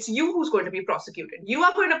prosecuted? It's you who's going to be prosecuted. You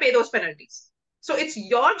are going to pay those penalties. So it's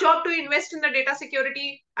your job to invest in the data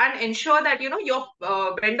security and ensure that your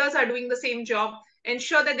vendors are doing the same job.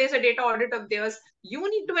 Ensure that there's a data audit of theirs. You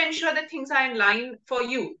need to ensure that things are in line for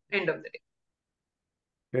you, end of the day.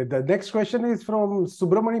 Okay, the next question is from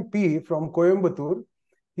Subramani P from Coimbatore.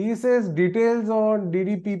 He says details on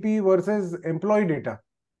DDPP versus employee data.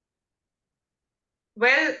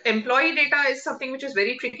 Well, employee data is something which is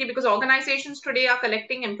very tricky because organizations today are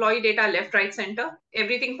collecting employee data left, right, center,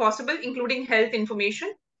 everything possible, including health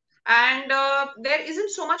information. And there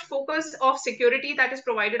isn't so much focus of security that is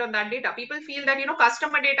provided on that data. People feel that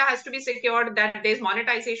customer data has to be secured, that there's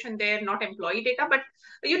monetization there, not employee data. But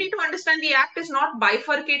you need to understand the act is not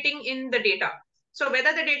bifurcating in the data. So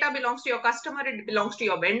whether the data belongs to your customer, it belongs to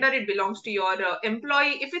your vendor, it belongs to your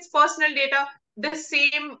employee, if it's personal data, the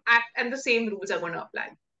same act and the same rules are going to apply.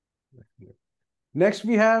 Next,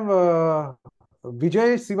 we have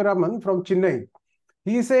Vijay Sivaraman from Chennai.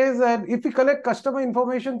 He says that if we collect customer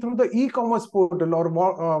information through the e-commerce portal or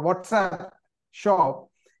WhatsApp shop,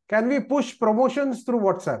 can we push promotions through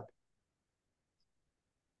WhatsApp?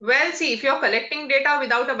 Well, see, if you're collecting data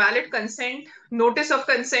without a valid consent, notice of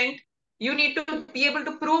consent, you need to be able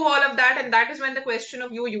to prove all of that. And that is when the question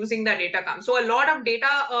of you using that data comes. So a lot of data,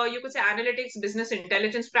 you could say analytics, business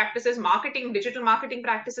intelligence practices, marketing, digital marketing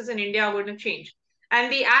practices in India are going to change. And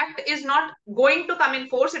the act is not going to come in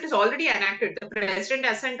force. It is already enacted. The president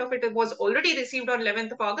assent of it was already received on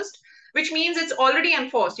 11th of August, which means it's already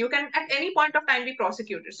enforced. You can at any point of time be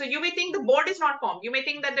prosecuted. So you may think the board is not formed. You may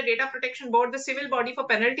think that the data protection board, the civil body for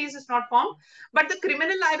penalties is not formed, but the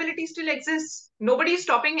criminal liability still exists. Nobody is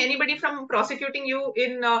stopping anybody from prosecuting you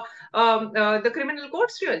in the criminal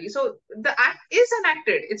courts really. So the act is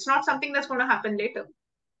enacted. It's not something that's going to happen later.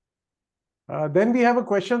 Then we have a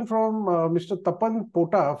question from Mr. Tapan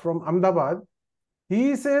Pota from Ahmedabad.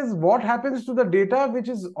 He says, what happens to the data which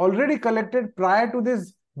is already collected prior to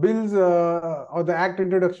this bill's or the act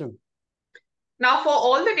introduction? Now, for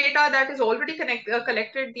all the data that is already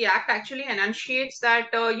collected, the Act actually enunciates that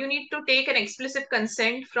you need to take an explicit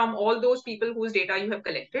consent from all those people whose data you have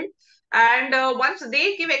collected. And once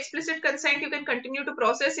they give explicit consent, you can continue to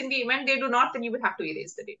process. In the event they do not, then you will have to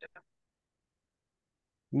erase the data.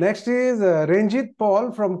 Next is Ranjit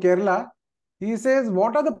Paul from Kerala. He says,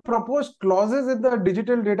 what are the proposed clauses in the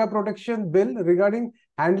Digital Data Protection Bill regarding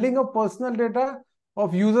handling of personal data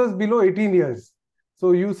of users below 18 years?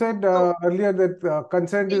 So you said earlier that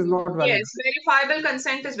consent is not valid. Yes, verifiable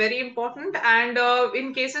consent is very important. And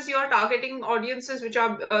in cases you are targeting audiences which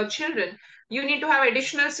are children, you need to have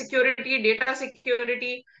additional security, data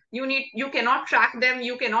security. You cannot track them.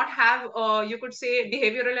 You cannot have, you could say,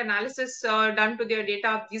 behavioral analysis done to their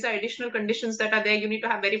data. These are additional conditions that are there. You need to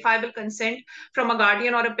have verifiable consent from a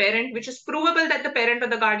guardian or a parent, which is provable that the parent or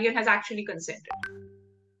the guardian has actually consented.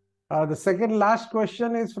 The second last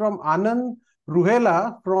question is from Anand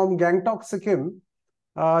Ruhela from Gangtok, Sikkim.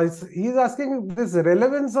 He's asking this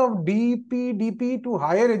relevance of DPDP to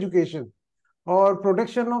higher education or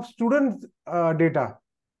protection of student data.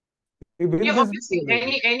 Will Yeah, this be obviously,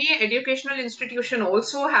 available? any educational institution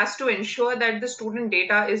also has to ensure that the student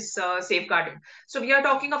data is safeguarded. So we are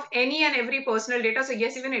talking of any and every personal data. So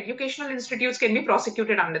yes, even educational institutes can be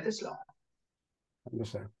prosecuted under this law.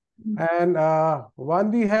 Understand. And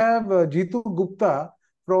one we have Jitu Gupta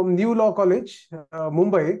from New Law College,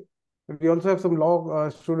 Mumbai. We also have some law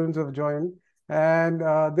students who have joined. And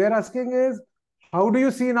they're asking is, how do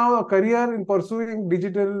you see now a career in pursuing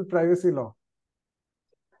digital privacy law?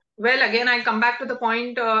 Well, again, I come back to the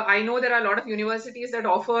point. I know there are a lot of universities that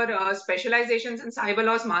offer specializations in cyber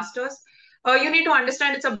laws masters. You need to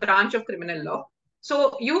understand it's a branch of criminal law.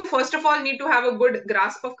 So you first of all need to have a good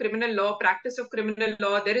grasp of criminal law, practice of criminal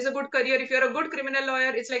law. There is a good career. If you're a good criminal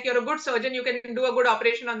lawyer, it's like you're a good surgeon. You can do a good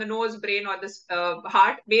operation on the nose, brain, or the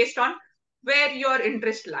heart based on where your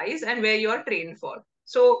interest lies and where you're trained for.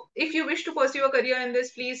 So, if you wish to pursue a career in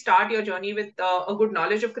this, please start your journey with a good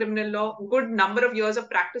knowledge of criminal law, good number of years of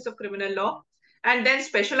practice of criminal law, and then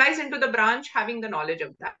specialize into the branch, having the knowledge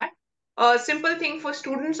of that. A simple thing for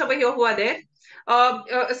students over here who are there.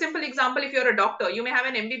 A simple example: if you're a doctor, you may have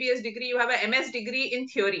an MBBS degree, you have an MS degree in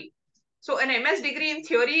theory. So, an MS degree in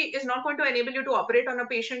theory is not going to enable you to operate on a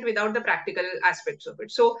patient without the practical aspects of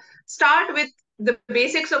it. So, start with the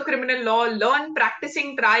basics of criminal law, learn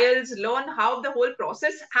practicing trials, learn how the whole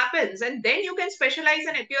process happens, and then you can specialize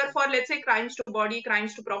and appear for, let's say, crimes to body,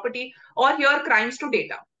 crimes to property, or here crimes to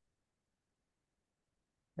data.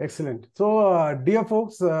 Excellent. So, dear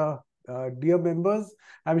folks, dear members,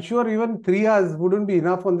 I'm sure even 3 hours wouldn't be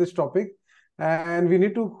enough on this topic. And we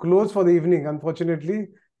need to close for the evening. Unfortunately,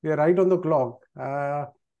 we are right on the clock.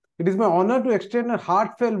 It is my honor to extend a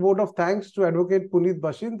heartfelt vote of thanks to Advocate Puneet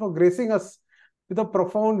Bhasin for gracing us with a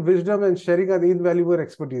profound wisdom and sharing an invaluable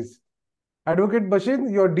expertise. Advocate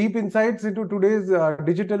Bhasin, your deep insights into today's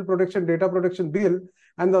digital protection, data protection bill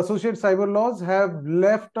and the associated cyber laws have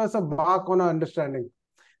left us a mark on our understanding.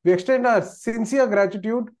 We extend our sincere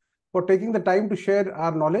gratitude for taking the time to share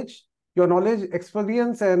our knowledge, your knowledge,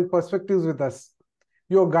 experience, and perspectives with us.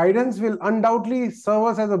 Your guidance will undoubtedly serve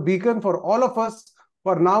us as a beacon for all of us who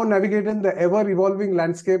are now navigating the ever-evolving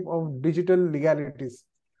landscape of digital legalities.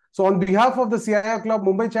 So on behalf of the CIO Club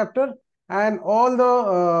Mumbai chapter and all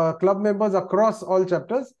the club members across all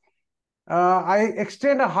chapters, I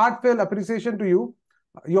extend a heartfelt appreciation to you.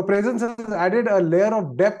 Your presence has added a layer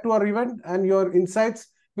of depth to our event, and your insights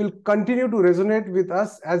will continue to resonate with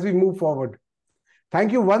us as we move forward.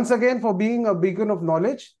 Thank you once again for being a beacon of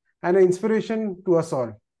knowledge and an inspiration to us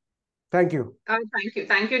all. Thank you. Thank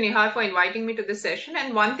you, Nihar, for inviting me to this session.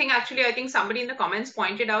 And one thing, actually, I think somebody in the comments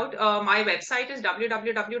pointed out, my website is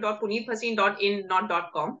www.puneetbhasin.in, not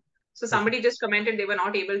 .com. So somebody just commented they were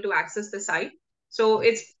not able to access the site. So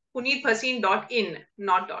it's puneetbhasin.in,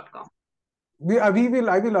 not .com. I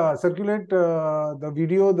will circulate the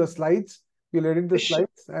video, the slides. We'll edit the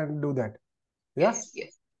slides and do that. Yeah?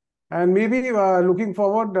 Yes. And maybe looking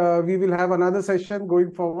forward, we will have another session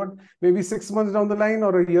going forward, maybe 6 months down the line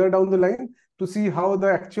or a year down the line, to see how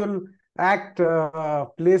the actual act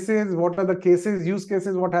places, what are the cases, use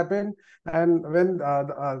cases, what happened, and when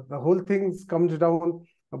the whole thing comes down,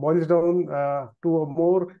 boils down to a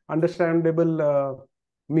more understandable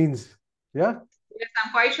means. Yeah? Yes,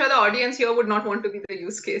 I'm quite sure the audience here would not want to be the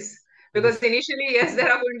use case. Because initially, yes,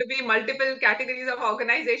 there are going to be multiple categories of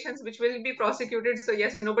organizations which will be prosecuted. So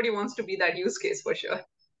yes, nobody wants to be that use case for sure.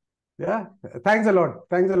 Yeah, thanks a lot.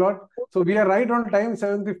 Thanks a lot. So we are right on time,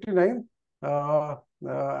 7:59.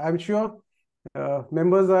 I'm sure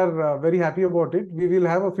members are very happy about it. We will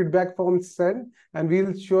have a feedback form sent, and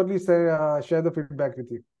we'll surely share the feedback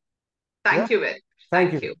with you. Thank you very much.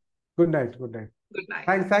 Thank you. Good night. Good night. Good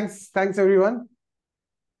night. Thanks, everyone.